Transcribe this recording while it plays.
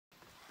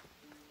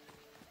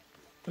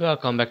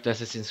Welcome back to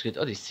Assassin's Creed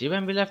Odyssey.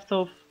 When we left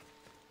off,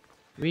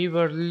 we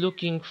were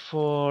looking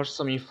for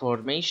some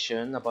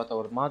information about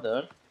our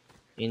mother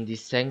in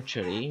this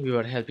sanctuary. We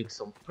were helping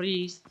some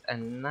priests,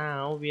 and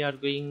now we are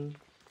going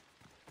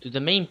to the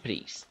main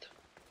priest.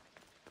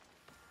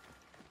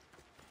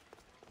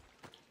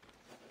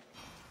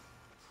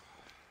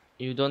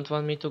 You don't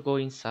want me to go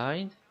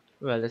inside?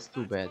 Well, that's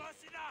too bad.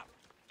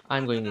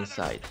 I'm going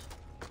inside.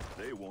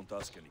 They won't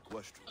ask any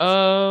questions.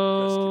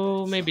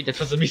 Oh, maybe that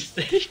was a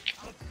mistake.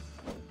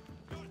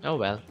 Oh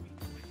well.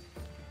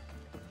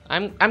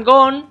 I'm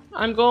gone.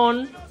 I'm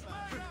gone.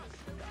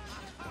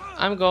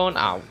 I'm gone.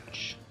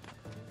 Ouch.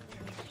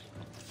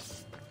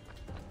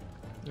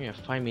 Yeah,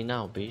 find me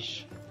now,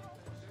 bitch.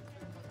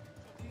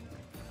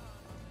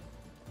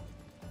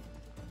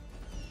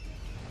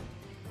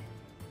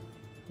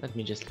 Let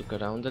me just look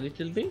around a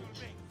little bit.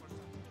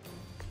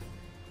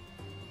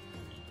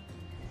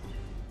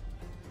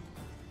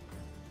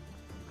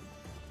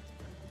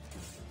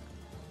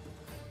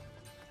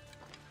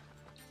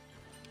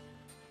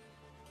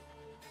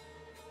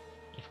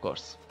 Of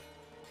course.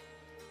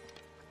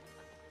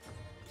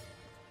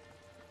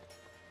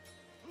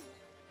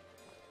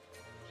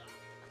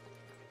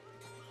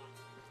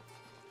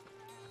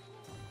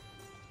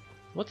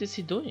 What is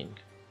he doing?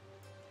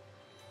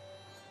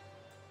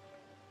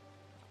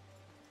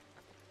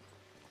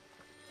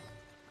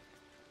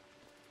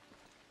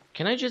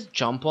 Can I just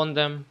jump on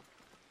them?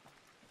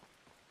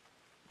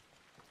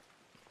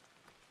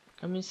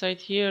 Come inside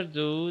here,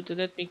 dude.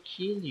 Let me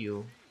kill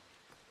you.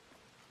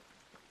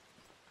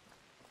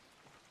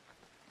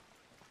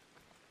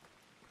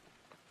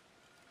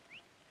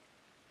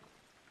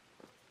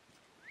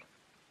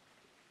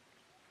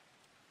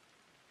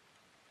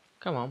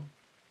 Come on.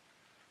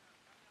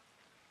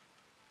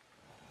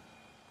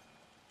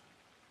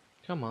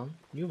 Come on.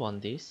 You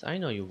want this. I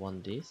know you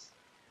want this.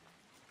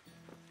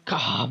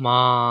 Come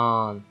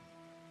on.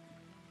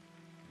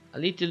 A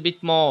little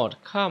bit more.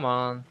 Come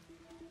on.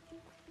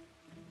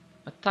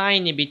 A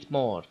tiny bit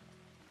more.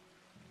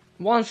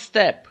 One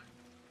step.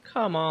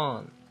 Come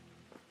on.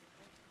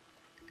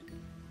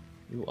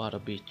 You are a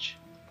bitch.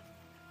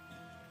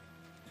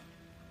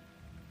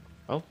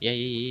 Oh,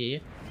 yeah.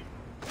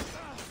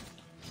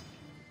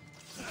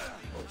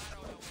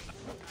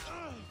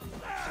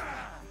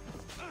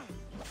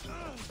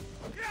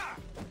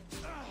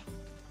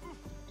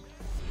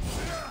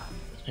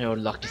 You're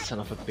lucky son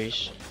of a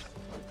bitch.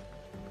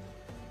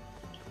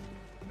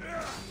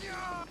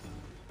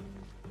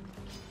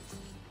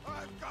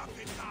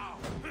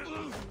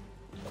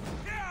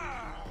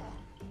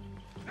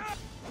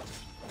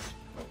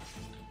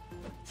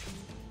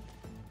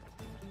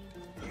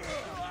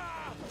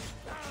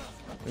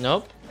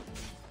 Nope.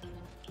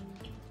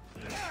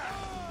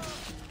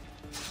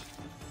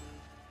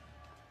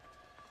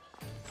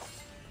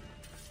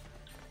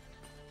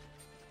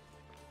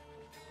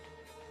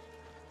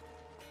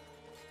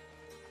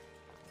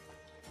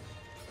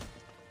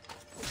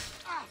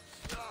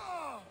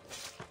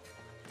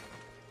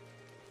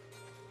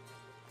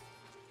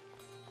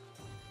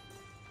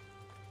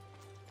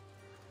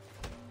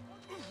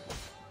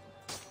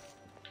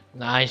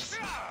 Nice.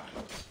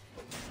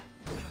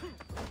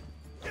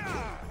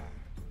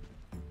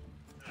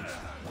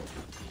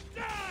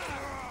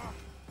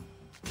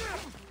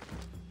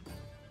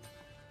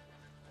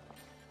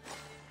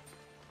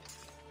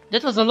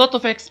 That was a lot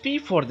of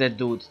XP for that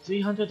dude.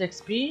 300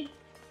 XP?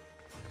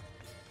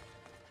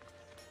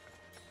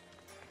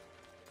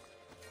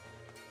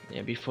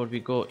 Yeah, before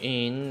we go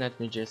in, let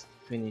me just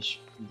finish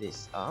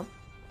this up.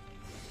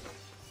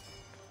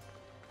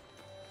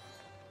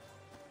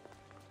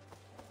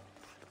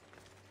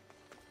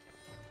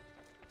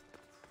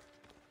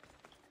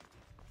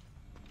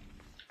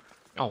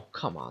 Oh,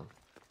 come on.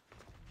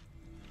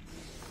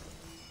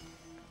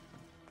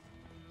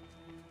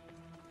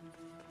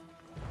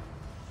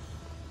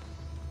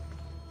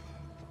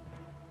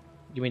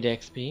 Give me the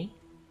XP.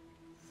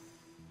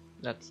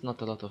 That's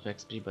not a lot of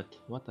XP, but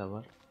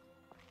whatever.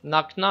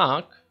 Knock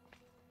knock.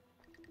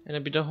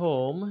 Anybody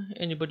home?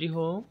 Anybody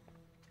home?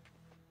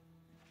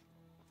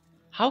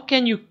 How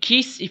can you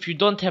kiss if you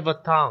don't have a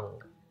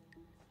tongue?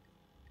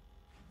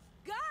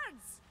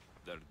 Guards!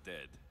 They're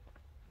dead.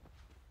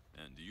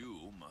 And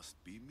you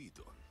must be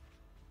Midon.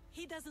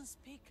 He doesn't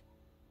speak.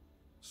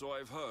 So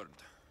I've heard.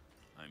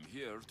 I'm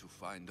here to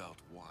find out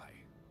why.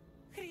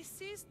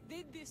 Chrysis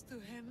did this to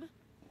him.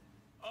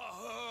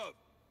 Aha!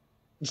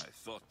 I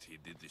thought he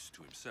did this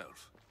to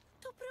himself.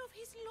 To prove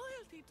his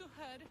loyalty to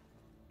her.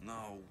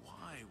 Now,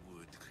 why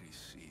would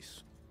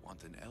Chrysis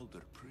want an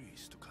elder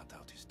priest to cut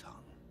out his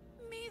tongue?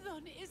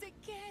 Midon is a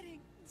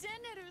caring,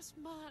 generous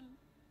man.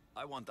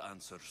 I want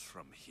answers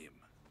from him,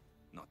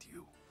 not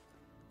you.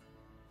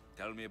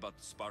 Tell me about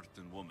the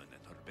Spartan woman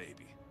and her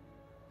baby.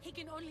 He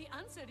can only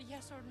answer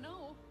yes or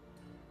no.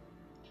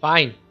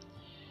 Fine.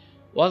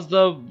 What's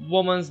the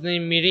woman's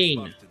name?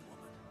 Myrene. Spartan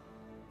woman.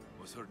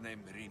 Was her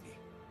name Myrene?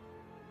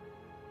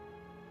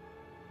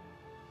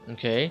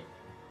 Okay.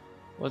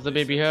 Was the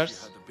They baby said hers?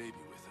 She had a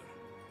baby with her.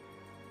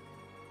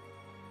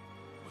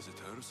 Was it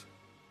hers?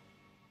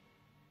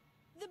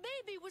 The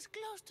baby was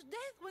close to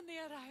death when they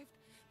arrived.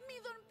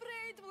 Midon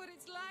prayed for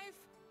its life.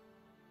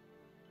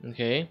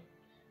 Okay.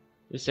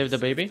 You saved the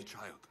baby? The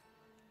child.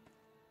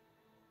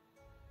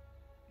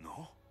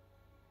 No?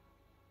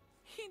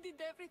 He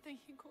did everything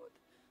he could,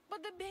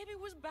 but the baby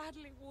was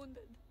badly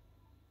wounded.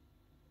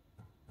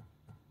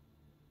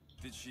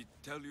 Did she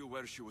tell you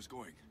where she was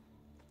going?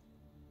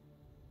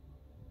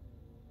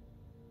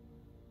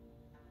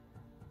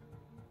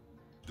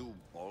 Do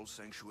all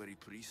sanctuary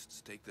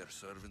priests take their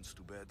servants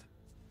to bed?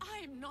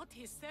 I'm not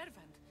his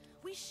servant.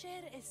 We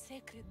share a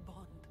sacred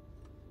bond.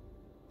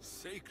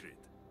 Sacred?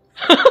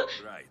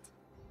 Right.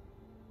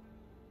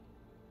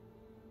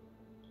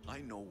 I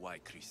know why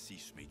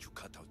Chrysis made you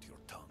cut out your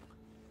tongue.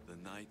 The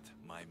night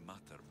my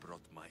mother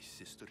brought my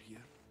sister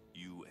here,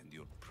 you and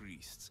your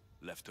priests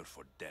left her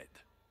for dead.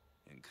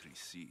 And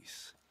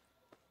Chrysis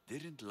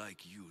didn't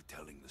like you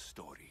telling the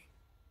story.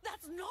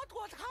 That's not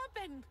what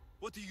happened!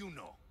 What do you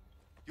know?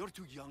 You're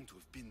too young to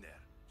have been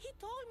there. He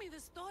told me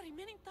the story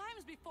many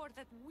times before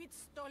that witch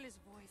stole his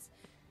voice.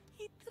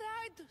 He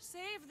tried to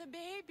save the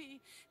baby,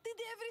 did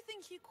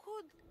everything he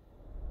could.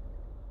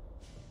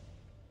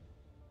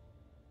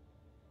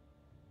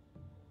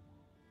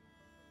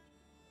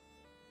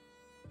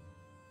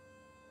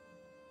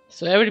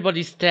 So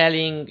everybody's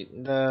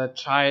telling the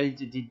child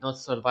did not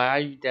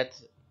survive. That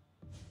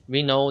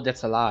we know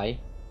that's a lie,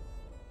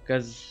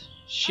 because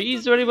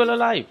she's very well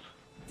alive.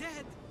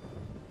 Dead?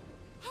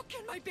 How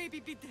can my baby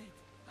be dead?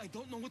 I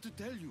don't know what to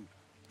tell you.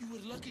 You were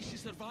lucky she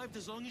survived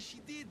as long as she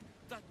did.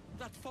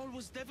 That fall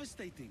was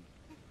devastating.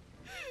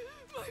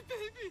 My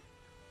baby!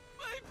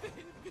 My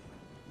baby!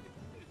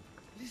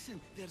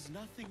 Listen, there's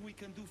nothing we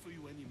can do for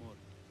you anymore.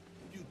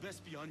 You'd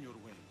best be on your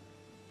way.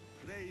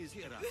 Praise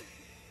Hera.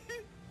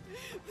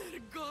 They're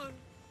gone.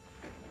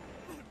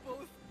 They're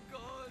both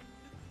gone.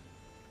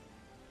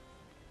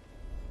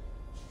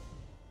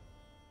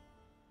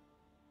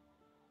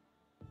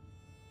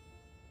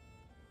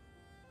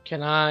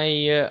 Can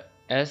I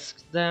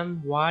ask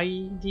them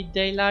why did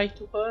they lie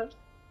to her?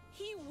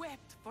 He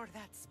wept for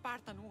that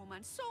Spartan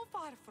woman so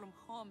far from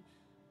home.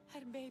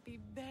 Her baby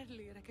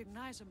barely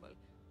recognizable,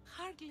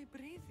 hardly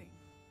breathing.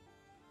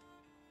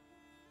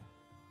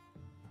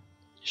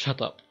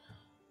 Shut up.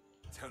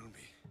 Tell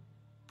me,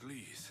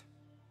 please.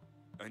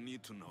 I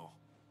need to know.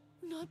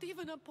 Not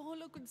even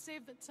Apollo could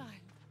save the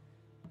child.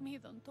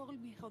 Medon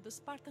told me how the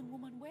Spartan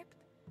woman wept,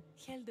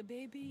 held the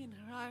baby in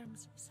her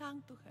arms,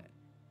 sang to her,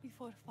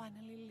 before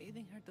finally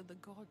leading her to the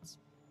gods.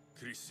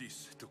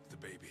 Chrysis took the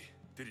baby,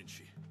 didn't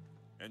she?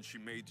 And she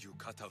made you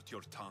cut out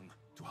your tongue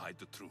to hide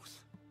the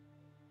truth.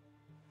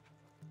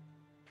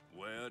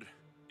 Where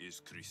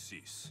is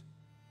Chrysis?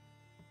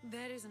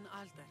 There is an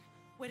altar,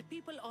 where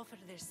people offer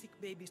their sick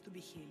babies to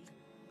be healed.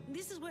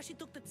 This is where she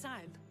took the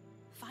child.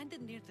 Find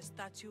it near the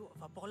statue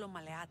of Apollo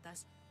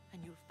Maleatas,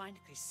 and you'll find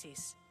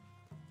Chrysis.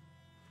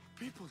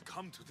 People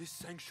come to this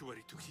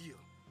sanctuary to heal,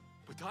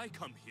 but I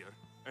come here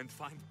and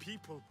find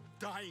people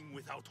dying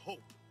without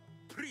hope,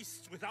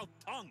 priests without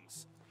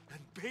tongues,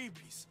 and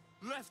babies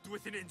left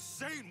with an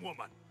insane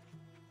woman.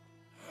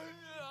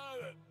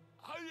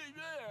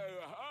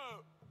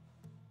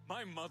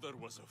 My mother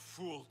was a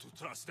fool to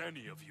trust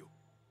any of you.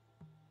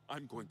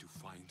 I'm going to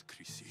find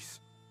Chrysis,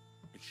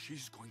 and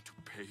she's going to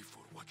pay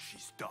for what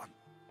she's done.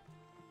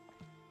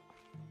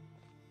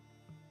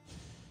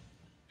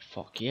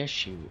 Fuck yes,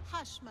 she will.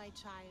 Hush, my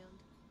child.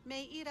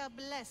 May Ira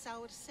bless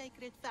our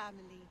sacred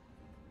family.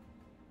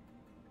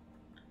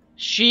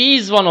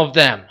 She's one of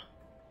them.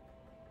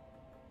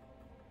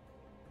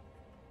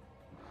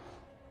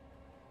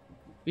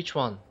 Which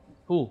one?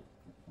 Who?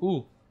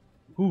 Who?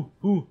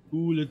 Who?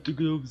 Let the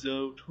dogs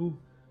out. Who?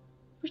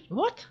 Which?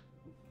 What?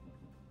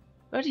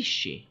 Where is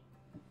she?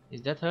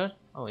 Is that her?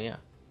 Oh yeah.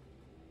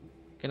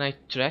 Can I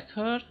track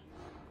her?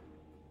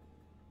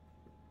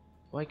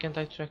 Why can't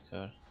I track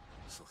her?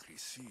 So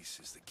Chrysis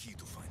is the key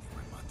to finding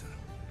my mother.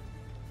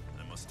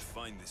 I must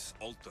find this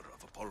altar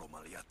of Apollo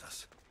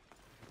Maleatas.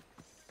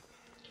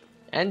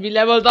 And we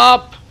leveled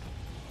up!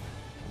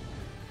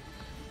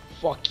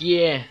 Fuck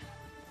yeah!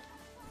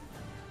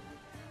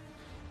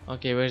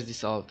 Okay, where's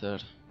this altar?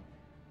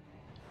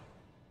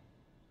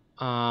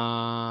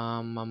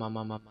 Mamacita.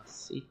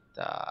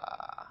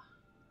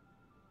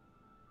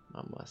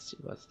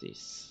 Mamacita, what's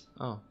this?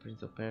 Oh,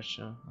 Prince of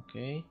Persia,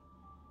 okay.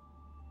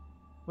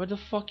 Where the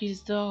fuck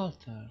is the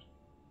altar?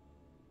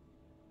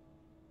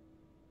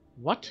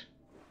 What?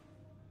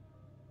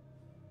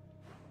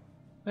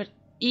 Where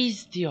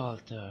is the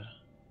altar?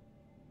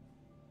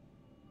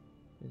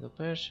 Prince of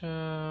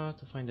Persia,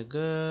 to find a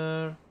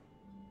girl.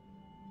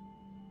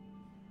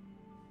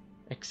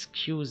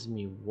 Excuse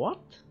me,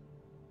 what?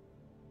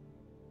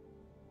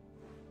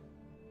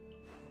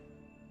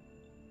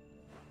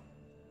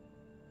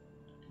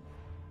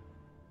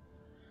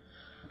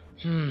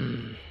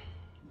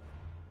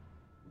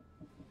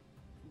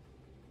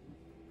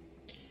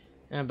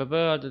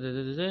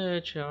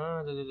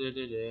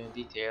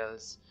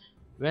 Details.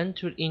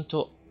 Venture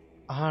into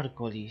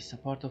Argolis, a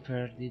part of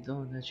her did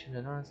not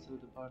naturally to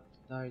the part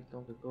that died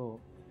long ago.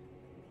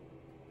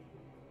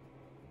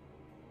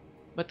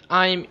 But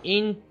I'm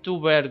into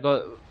where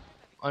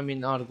I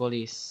mean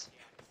Argolis.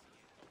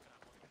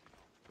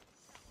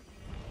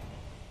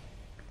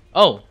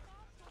 Oh.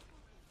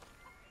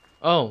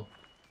 Oh.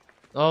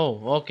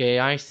 Oh, okay,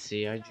 I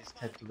see. I just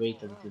had to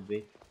wait a little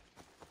bit.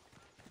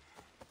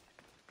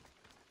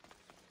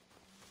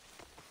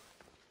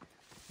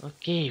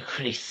 Okay,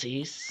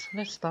 Chrissys,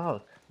 let's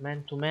talk.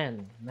 Man,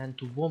 man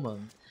to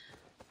woman,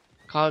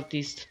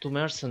 cultist to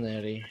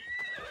mercenary.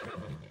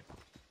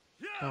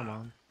 Come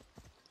on.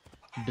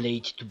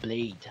 Blade to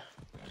blade.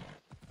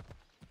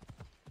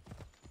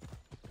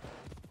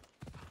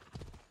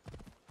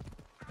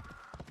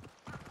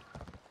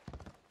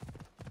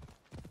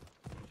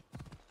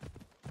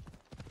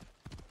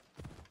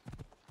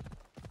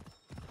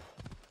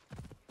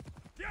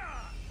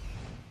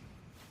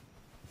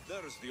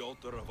 There's the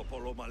altar of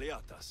Apollo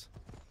Maliatas.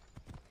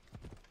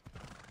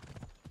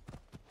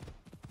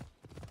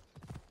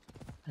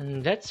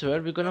 And that's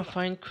where we're gonna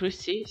find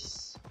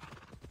Chrissys.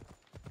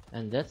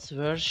 And that's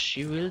where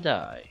she will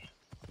die.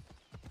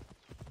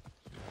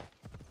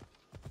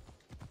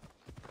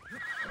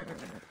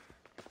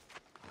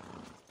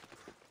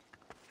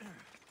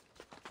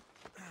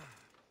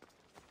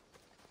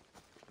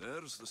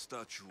 There's the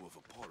statue of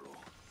Apollo.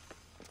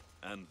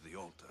 And the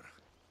altar.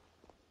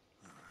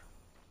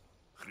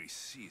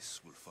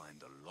 Chrissys will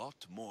find a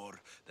lot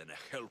more than a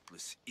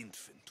helpless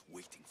infant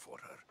waiting for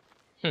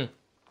her.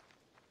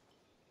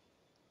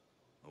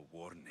 A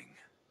warning.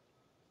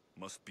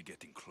 Must be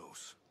getting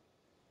close.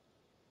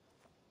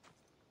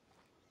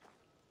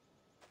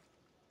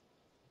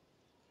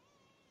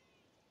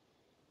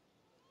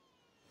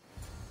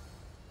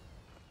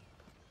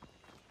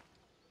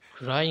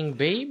 Crying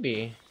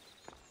baby.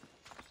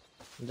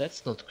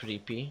 That's not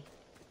creepy.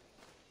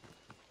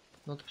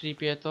 Not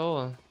creepy at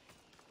all.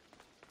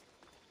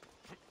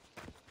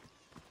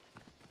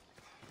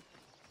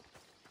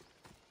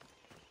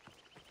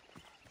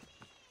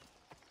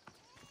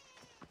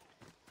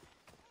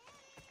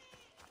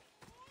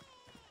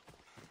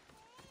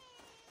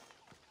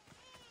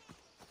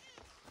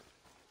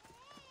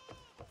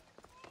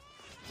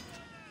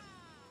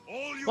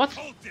 All you What?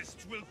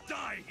 cultists will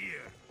die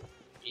here.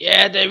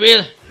 Yeah, they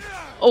will.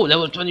 Oh,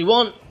 level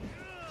 21.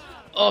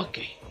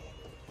 Okay.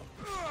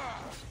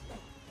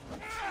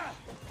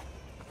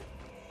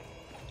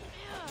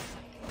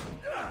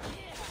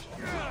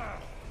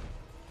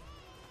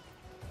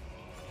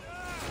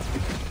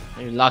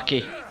 You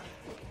lucky.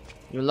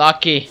 You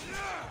lucky.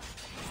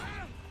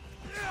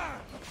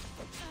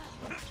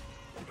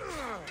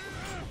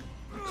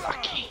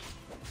 Lucky.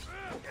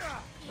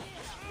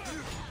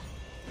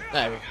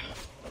 There we go.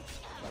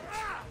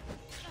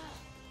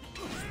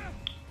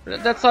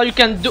 That's all you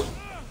can do.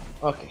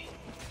 Okay.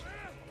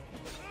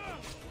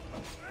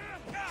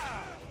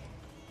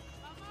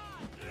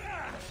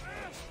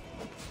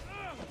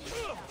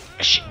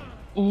 Shit.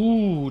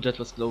 Ooh, that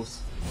was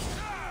close.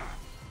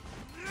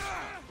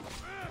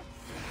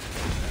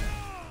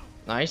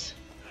 Nice.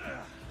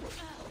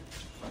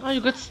 Oh,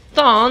 you got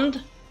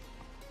stunned.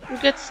 You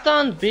get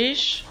stunned,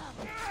 bish.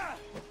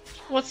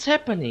 What's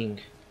happening?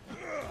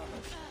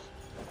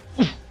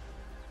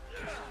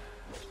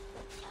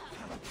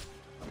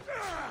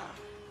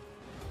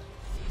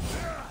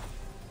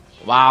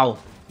 Wow,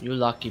 you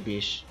lucky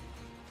bish.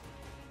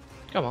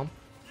 Come on.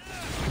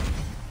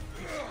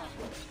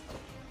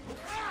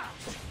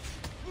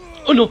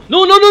 Oh no,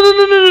 no, no, no, no,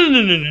 no, no,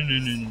 no, no, no,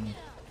 no, no.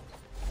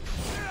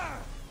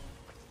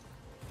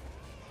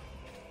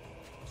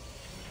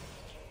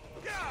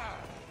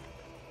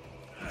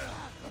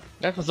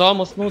 That was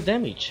almost no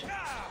damage.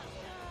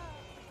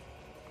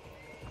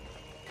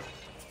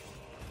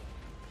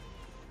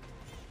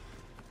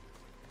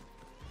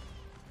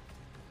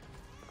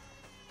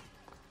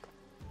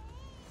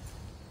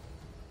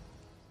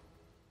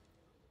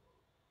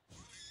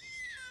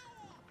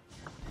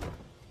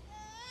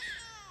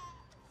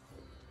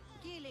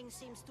 Killing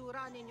seems to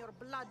run in your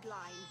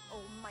bloodline,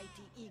 oh mighty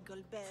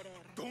eagle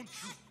bearer. Don't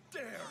you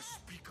dare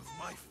speak of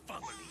my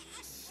family,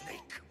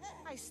 snake.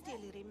 I still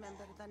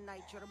remember the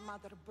night your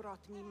mother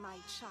brought me my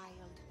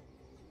child.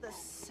 The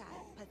sad,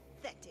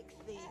 pathetic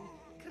thing,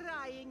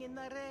 crying in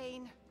the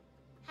rain.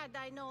 Had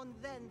I known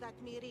then that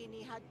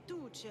Mirini had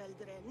 2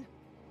 children.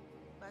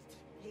 But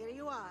here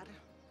you are.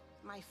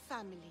 My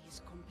family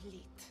is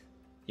complete.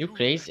 You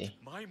crazy.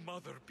 Let my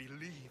mother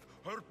believe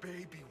her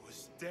baby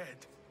was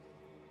dead.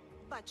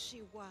 But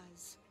she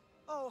was.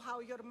 Oh,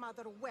 how your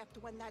mother wept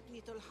when that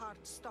little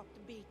heart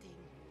stopped beating.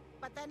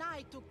 But then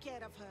I took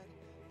care of her,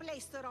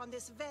 placed her on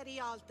this very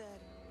altar,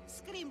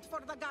 screamed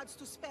for the gods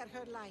to spare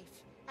her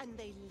life, and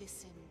they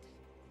listened.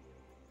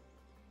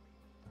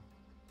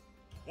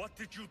 What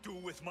did you do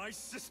with my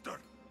sister?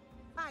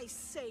 I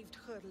saved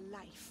her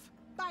life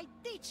by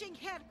teaching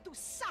her to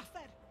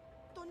suffer,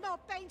 to know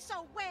pain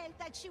so well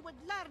that she would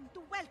learn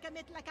to welcome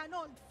it like an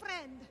old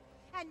friend.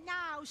 And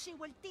now she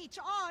will teach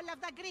all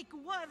of the Greek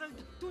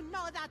world to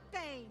know that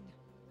pain.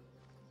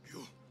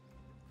 You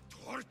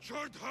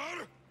tortured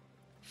her?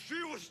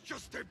 She was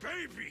just a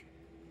baby.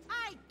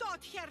 I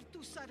taught her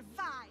to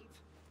survive.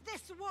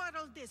 This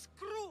world is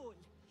cruel.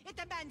 It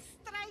demands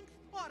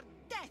or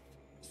death,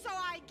 so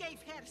I gave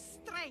her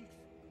strength.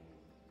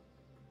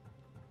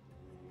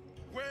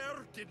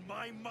 Where did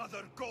my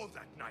mother go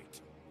that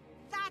night?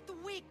 That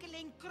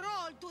weakling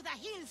crawled to the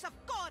hills of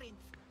Corinth.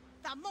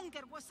 The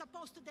monger was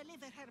supposed to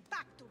deliver her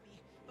back to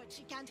me, but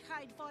she can't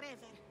hide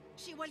forever.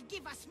 She will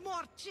give us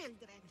more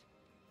children.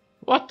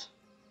 What?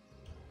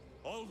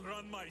 I'll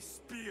run my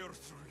spear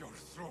through your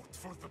throat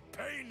for the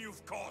pain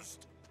you've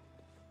caused.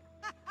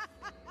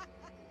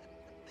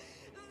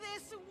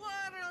 This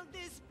world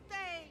is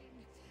pain.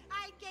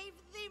 I gave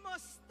thee more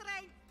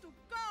strength to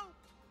cope.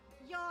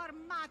 Your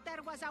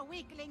mother was a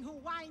weakling who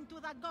whined to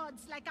the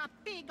gods like a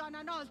pig on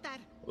an altar.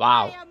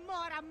 Wow. I am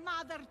more a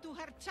mother to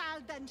her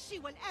child than she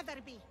will ever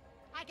be.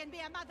 I can be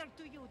a mother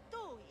to you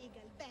too,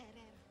 Eagle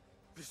Bearer.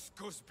 This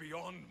goes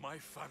beyond my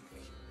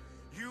family.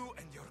 You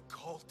and your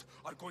cult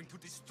are going to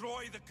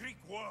destroy the Greek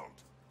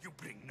world. You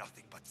bring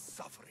nothing but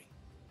suffering.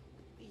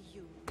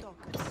 You talk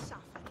of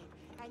suffering,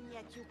 and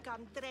yet you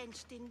come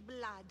drenched in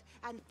blood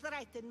and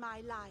threaten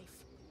my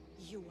life.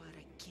 You are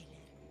a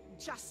killer,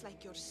 just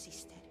like your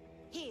sister.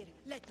 Here,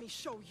 let me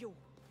show you.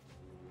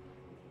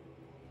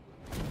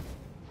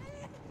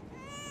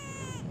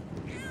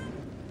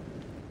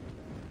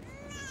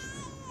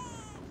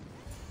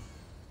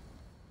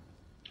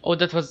 Oh,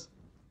 that was...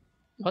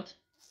 What?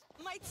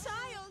 My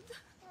child!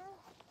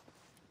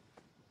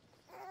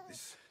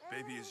 This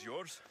baby is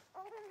yours?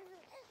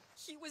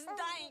 He was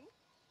dying.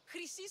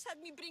 Chrysis had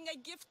me bring a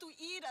gift to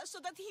Ira so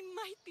that he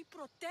might be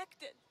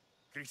protected.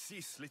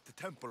 Chrysis lit the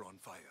temple on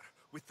fire,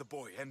 with the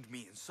boy and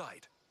me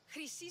inside.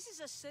 Chrysis is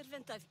a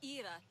servant of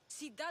Ira.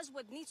 She does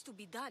what needs to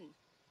be done.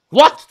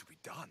 What? What's to be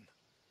done?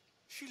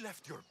 She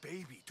left your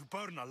baby to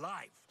burn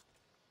alive.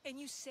 And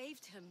you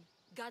saved him.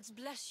 God's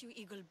bless you,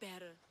 Eagle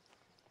Bearer.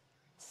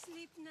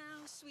 Sleep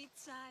now, sweet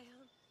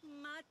child.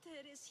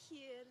 Mater is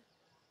here.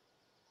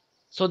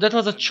 So that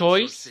was a I'm not sure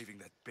choice? saving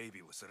that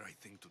baby was the right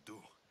thing to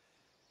do.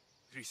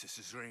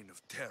 Chrysis' reign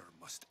of terror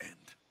must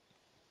end.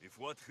 If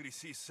what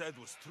Chrysis said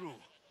was true,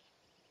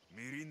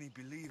 Myrini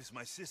believes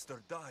my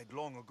sister died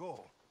long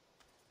ago.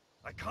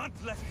 I can't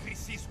let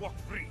Chrysis walk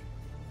free.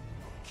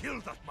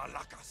 Kill that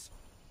Malakas.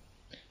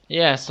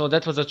 Yeah, so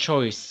that was a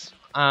choice.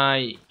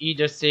 I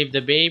either save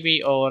the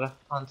baby or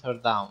hunt her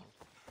down.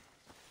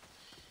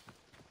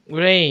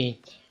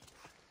 Great.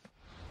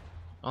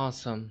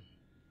 Awesome.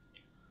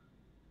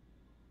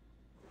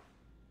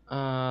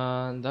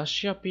 Does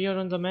she appear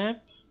on the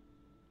map?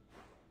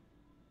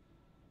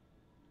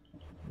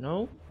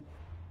 No?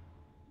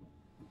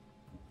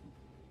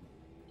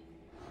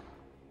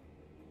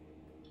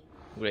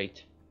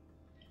 Great.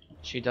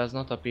 She does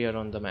not appear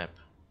on the map.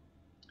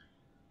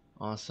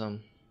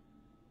 Awesome.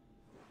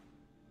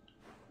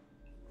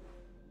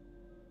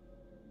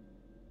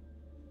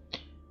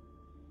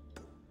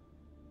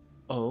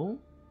 Oh?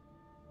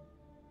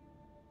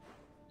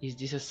 Is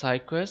this a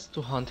side quest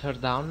to hunt her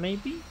down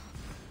maybe?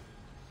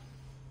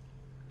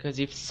 Cause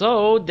if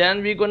so,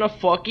 then we're gonna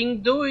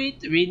fucking do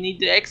it. We need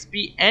the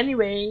XP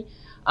anyway.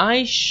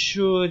 I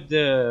should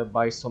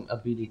buy some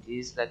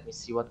abilities. Let me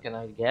see what can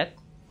I get.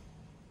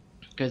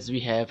 Cause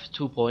we have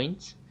 2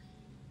 points.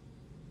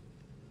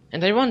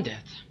 And I want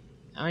that.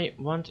 I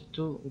want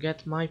to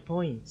get my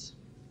points.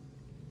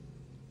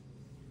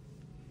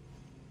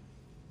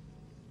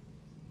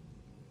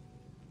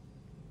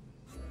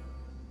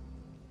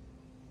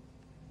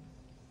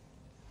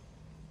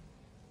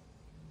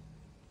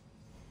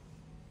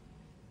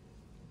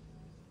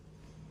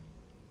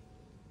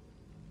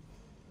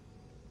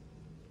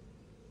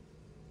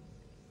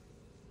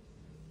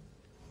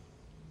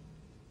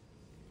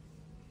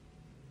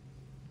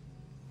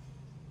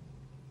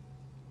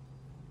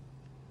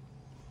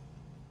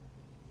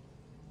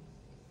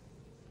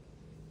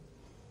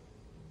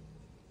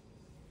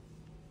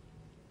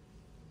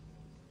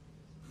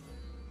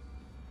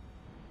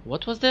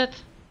 What was that?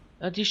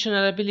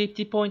 Additional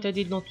ability point, I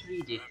did not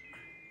read it.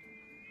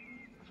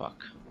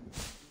 Fuck.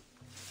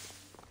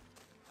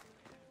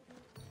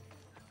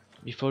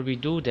 Before we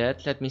do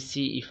that, let me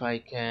see if I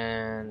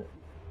can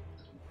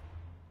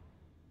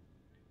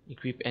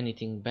equip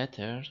anything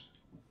better.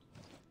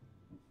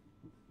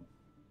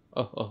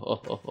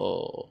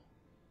 Oh.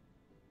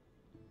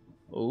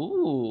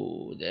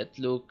 Ooh, that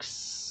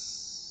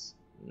looks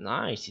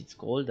nice. It's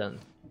golden.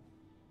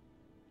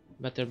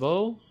 Better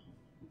bow.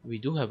 We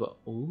do have a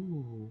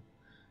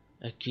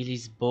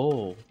Achilles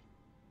bow.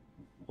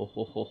 Ho.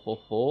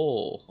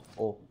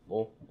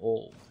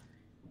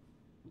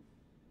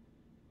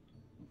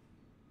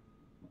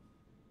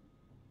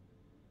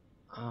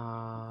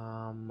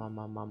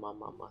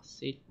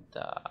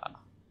 Mamacita.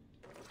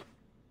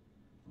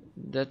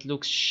 That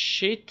looks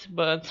shit,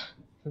 but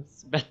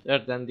it's better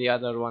than the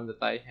other one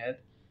that I had.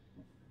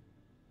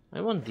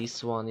 I want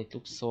this one, it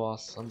looks so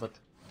awesome, but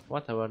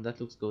whatever,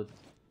 that looks good.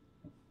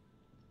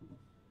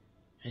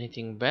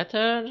 Anything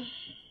better?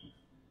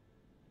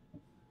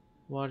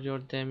 Warrior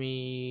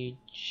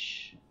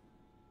damage.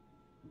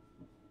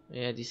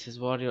 Yeah, this is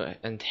warrior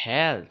and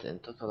health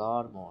and total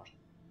armor.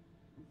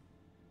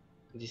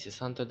 This is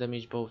hunter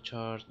damage, bow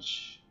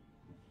charge.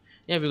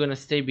 Yeah, we're gonna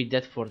stay with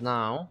that for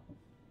now.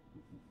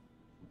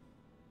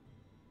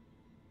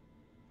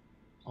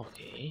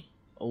 Okay.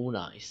 Oh,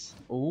 nice.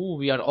 Oh,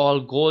 we are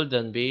all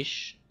golden,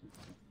 bish.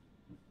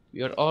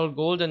 We are all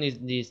golden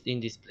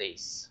in this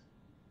place.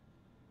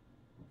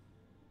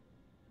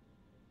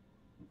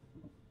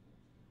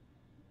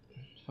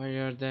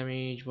 Fire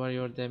damage,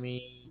 warrior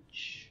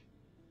damage.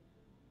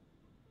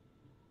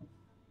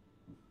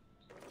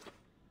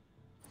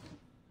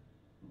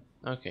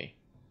 Okay.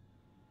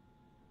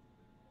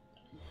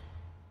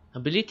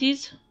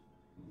 Abilities?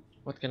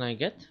 What can I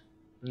get?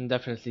 I'm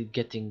definitely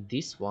getting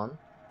this one.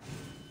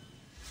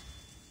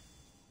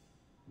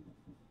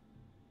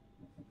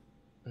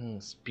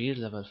 Speed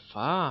level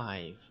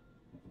 5.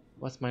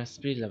 What's my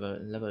speed level?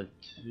 Level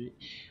 3.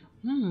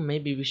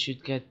 Maybe we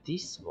should get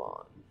this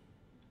one.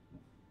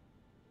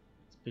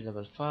 Speed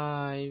level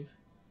 5.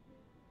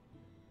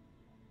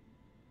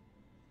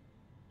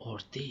 Or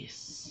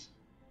this.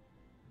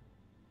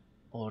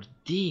 Or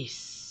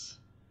this.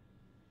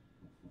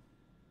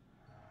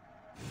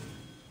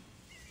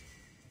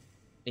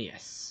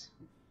 Yes.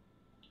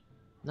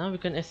 Now we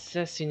can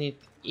assassinate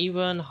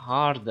even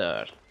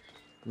harder.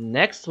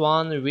 Next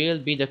one will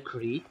be the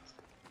crit.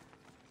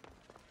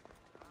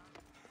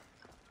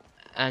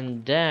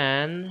 And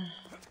then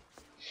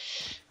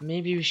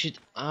maybe we should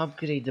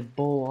upgrade the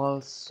bow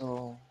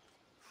also.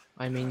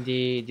 I mean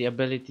the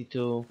ability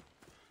to,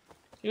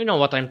 you know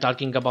what I'm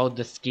talking about,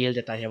 the skill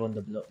that I have on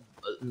the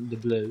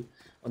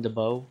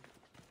bow.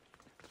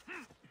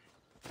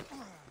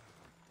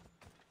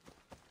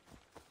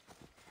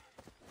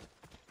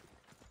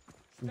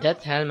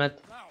 That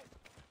helmet.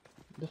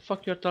 The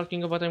fuck you're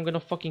talking about? I'm gonna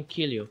fucking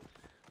kill you.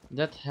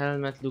 That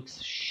helmet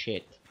looks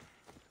shit.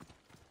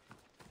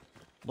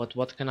 But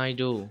what can I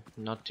do?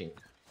 Nothing.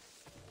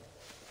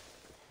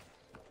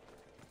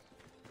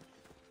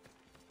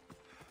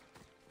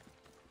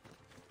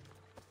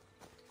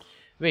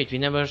 Wait, we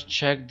never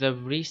checked the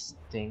wrist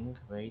thing.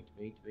 Wait.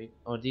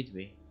 Or did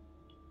we?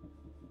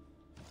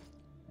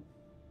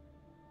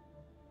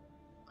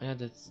 Yeah,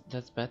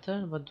 that's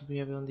better. What do we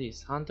have on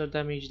this? Hunter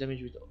damage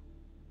with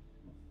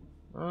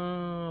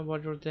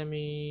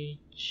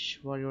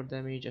warrior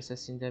damage,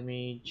 assassin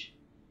damage.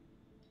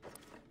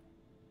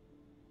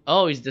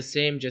 Oh, it's the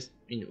same, just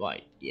in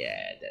white.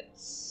 Yeah,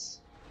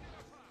 that's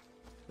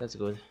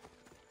good.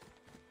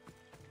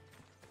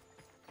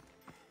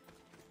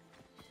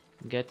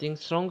 Getting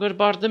stronger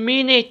by the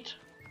minute.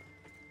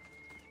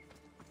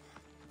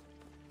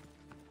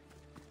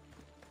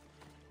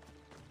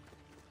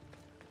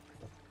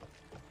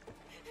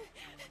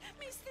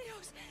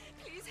 Mysterios,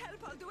 please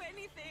help, I'll do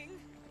anything.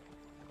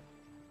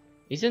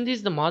 Isn't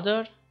this the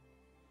mother?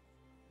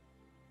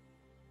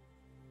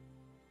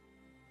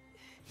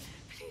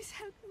 Please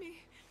help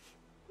me.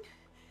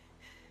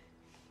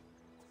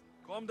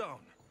 Calm down.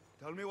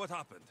 Tell me what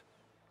happened.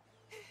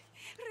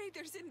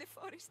 Raiders in the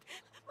forest.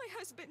 My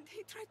husband,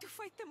 he tried to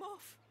fight them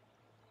off.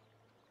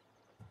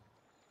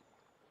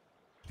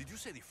 Did you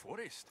say the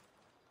forest?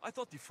 I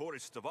thought the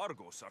forests of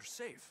Argos are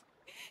safe.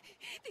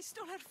 They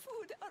stole our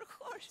food, our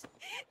horse.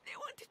 They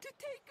wanted to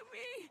take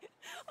me.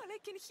 All I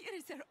can hear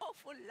is their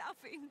awful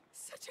laughing.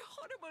 Such a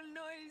horrible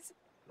noise.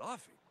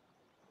 Laughing?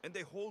 And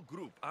the whole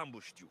group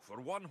ambushed you for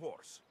one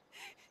horse.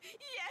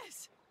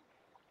 Yes.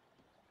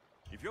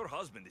 If your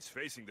husband is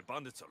facing the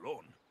bandits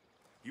alone,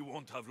 he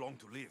won't have long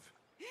to live.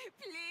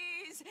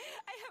 Please,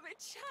 I have a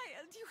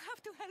child. You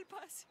have to help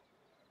us.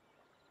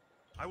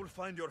 I will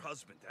find your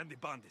husband and the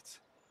bandits.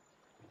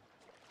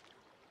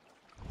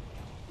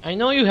 I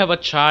know you have a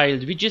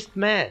child. We just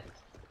met.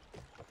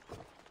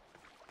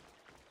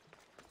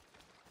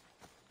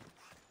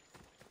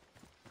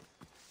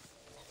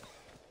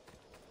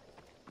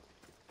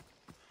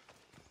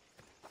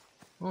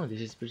 Oh,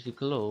 this is pretty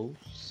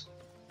close.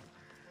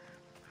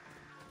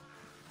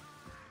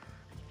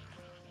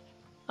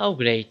 Oh,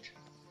 great.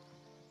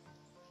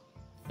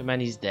 The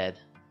man is dead.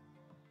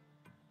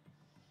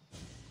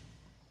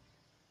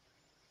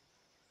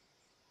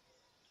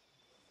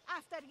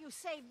 After you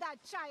saved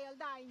that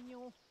child I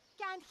knew,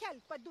 can't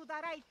help but do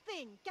the right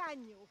thing,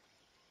 can you?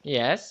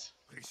 Yes.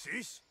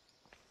 Chrysis?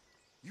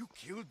 You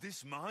killed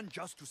this man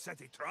just to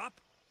set a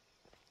trap?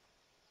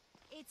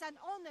 It's an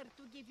honor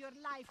to give your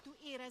life to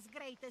Ira's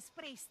greatest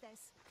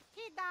priestess.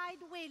 He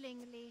died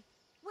willingly.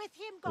 With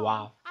him gone,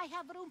 Wow. I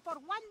have room for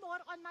one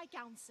more on my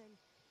council.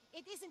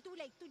 It isn't too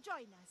late to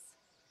join us.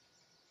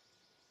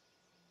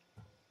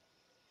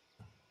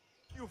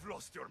 You've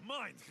lost your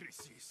mind,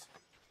 Chrysis.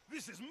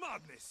 This is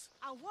madness.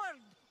 A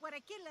world where a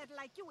killer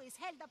like you is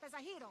held up as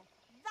a hero.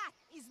 That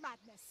is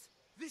madness.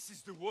 This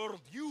is the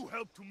world you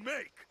helped to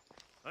make,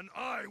 and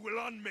I will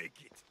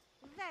unmake it.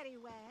 Very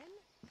well.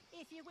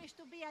 If you wish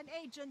to be an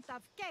agent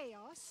of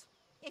chaos,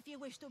 if you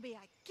wish to be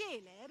a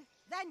killer,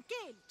 then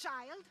kill,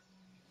 child.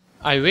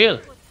 I will.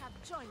 We could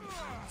have joined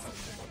hands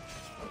again.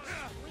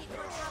 We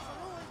could have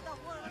ruled the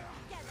world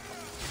together.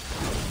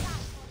 That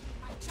would be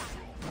my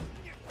child.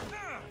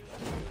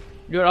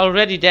 You're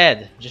already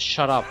dead. Just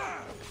shut up.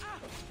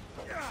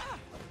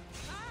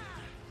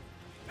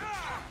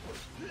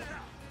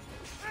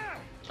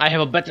 I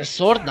have a better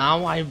sword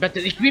now. I have better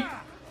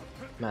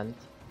equipment.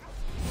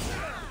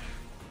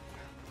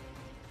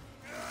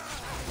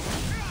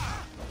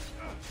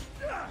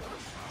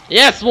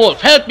 Yes, Wolf,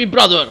 help me,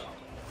 brother!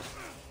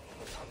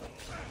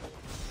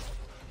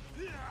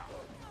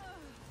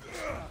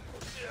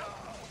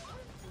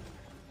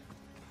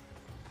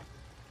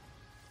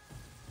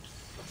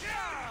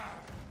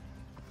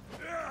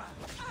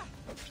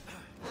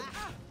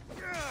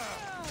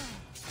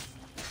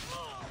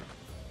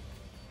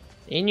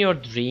 In your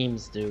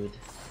dreams, dude.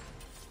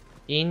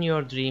 In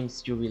your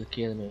dreams, you will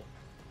kill me.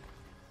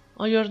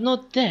 Oh, you're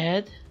not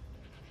dead?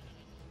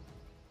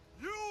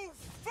 You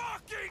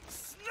fucking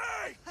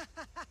snake!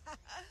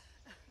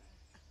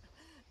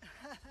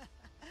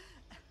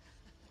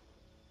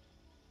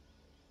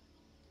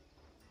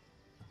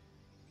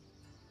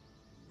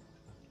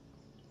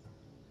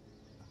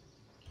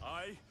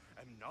 I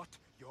am not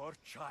your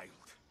child.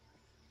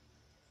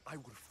 I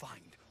will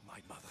find my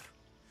mother,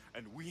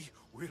 and we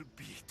will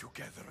be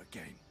together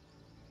again.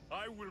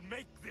 I will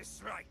make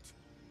this right.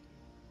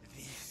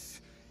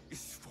 This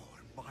is for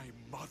my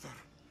mother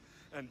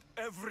and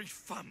every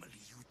family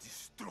you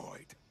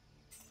destroyed.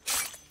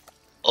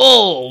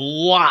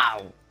 Oh,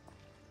 wow!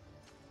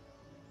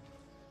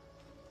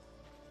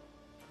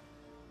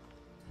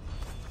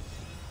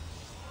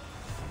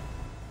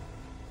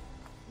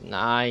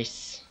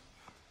 Nice.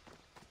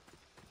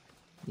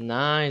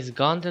 Nice.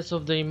 Gauntlets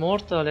of the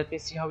Immortal. Let me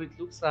see how it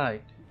looks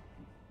like.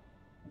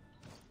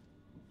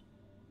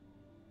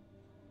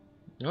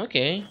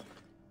 Okay.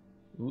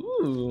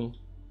 Ooh.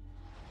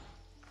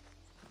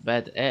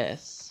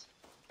 Badass.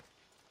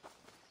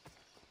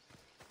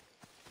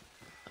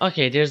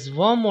 Okay, there's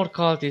one more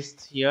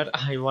cultist here.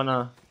 I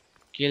wanna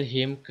kill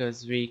him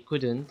because we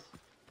couldn't.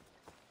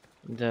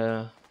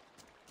 Not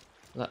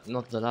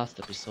the last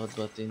episode,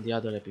 but in the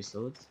other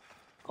episodes.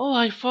 Oh,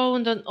 I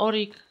found an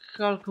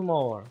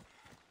Orichalcumore.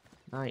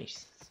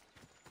 Nice.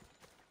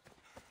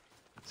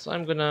 So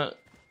I'm gonna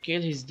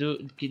kill this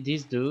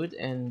dude,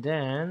 and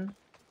then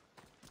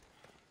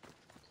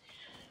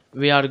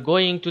we are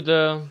going to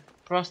the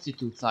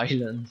prostitutes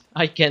island.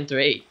 I can't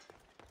wait.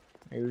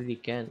 I really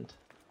can't.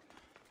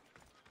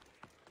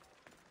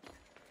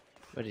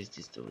 Where is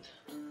this dude?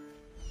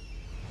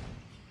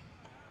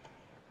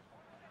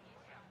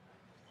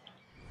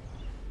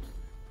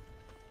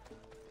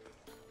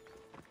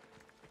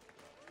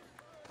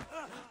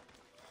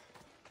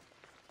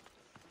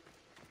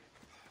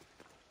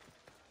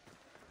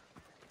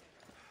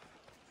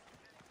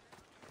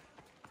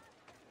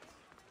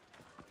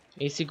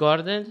 Is he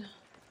guarded?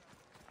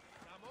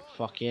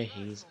 Fuck yeah,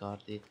 he is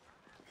guarded.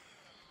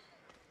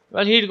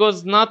 Well, here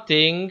goes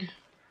nothing.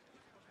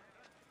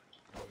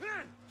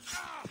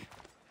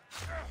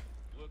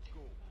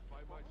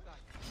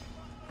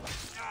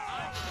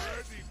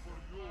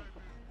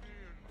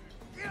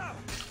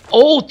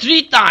 Oh,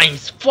 3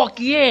 times! Fuck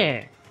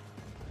yeah!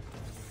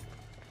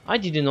 I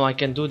didn't know I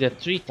can do that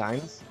 3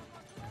 times.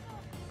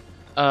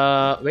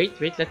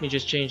 Wait, let me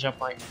just change up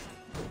my...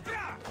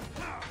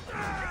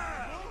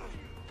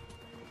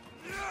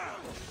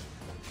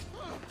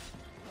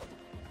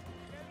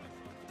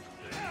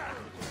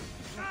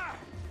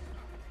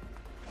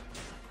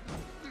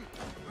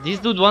 This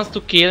dude wants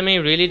to kill me,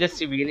 really, the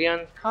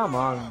civilian? Come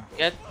on,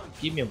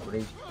 give me a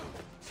break.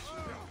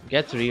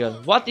 Get real.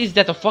 What is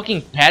that, a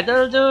fucking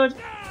pedal, dude?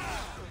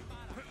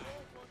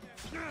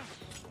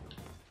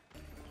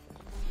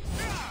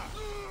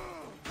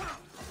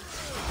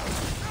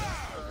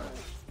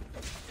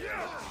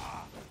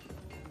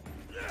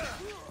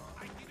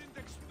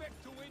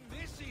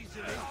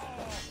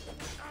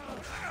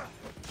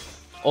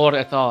 Or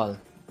at all,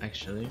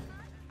 actually.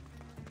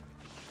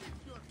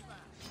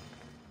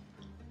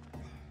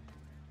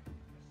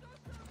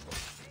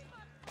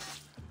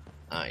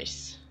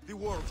 Nice. The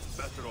world's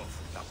better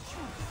off without you.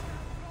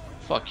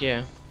 Fuck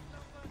yeah.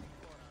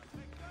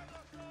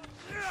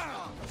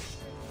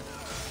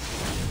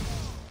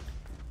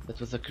 That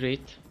was a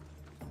crit.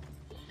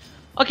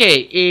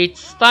 Okay,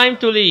 it's time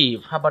to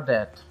leave. How about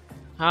that?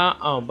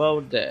 How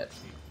about that?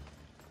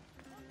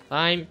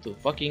 Time to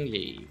fucking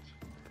leave.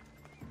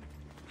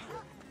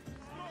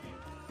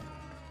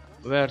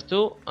 Where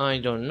to? I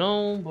don't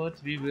know,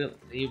 but we will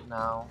leave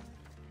now.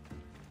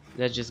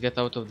 Let's just get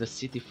out of the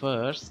city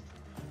first.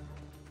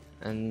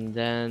 And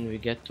then we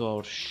get to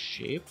our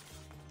ship.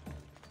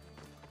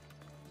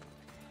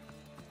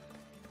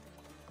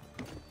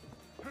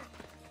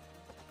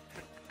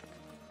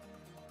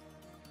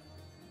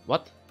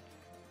 What?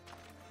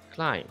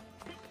 Climb.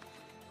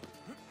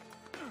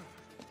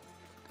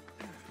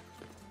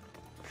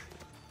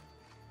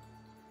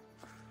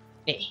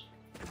 Hey.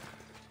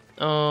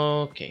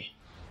 Okay.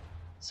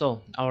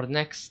 So our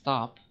next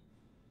stop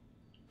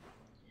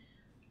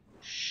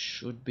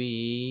should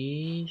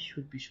be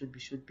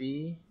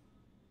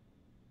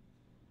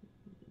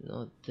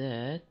not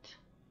that,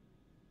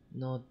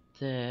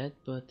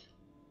 but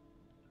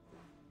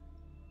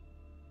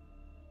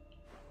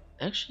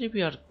actually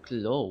we are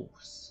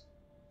close.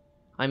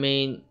 I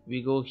mean,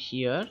 we go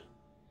here,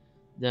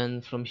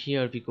 then from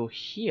here we go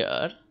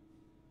here,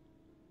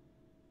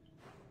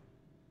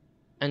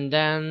 and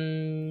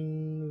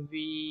then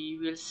we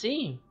will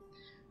see,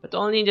 but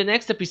only in the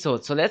next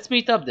episode. So let's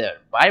meet up there.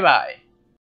 Bye bye.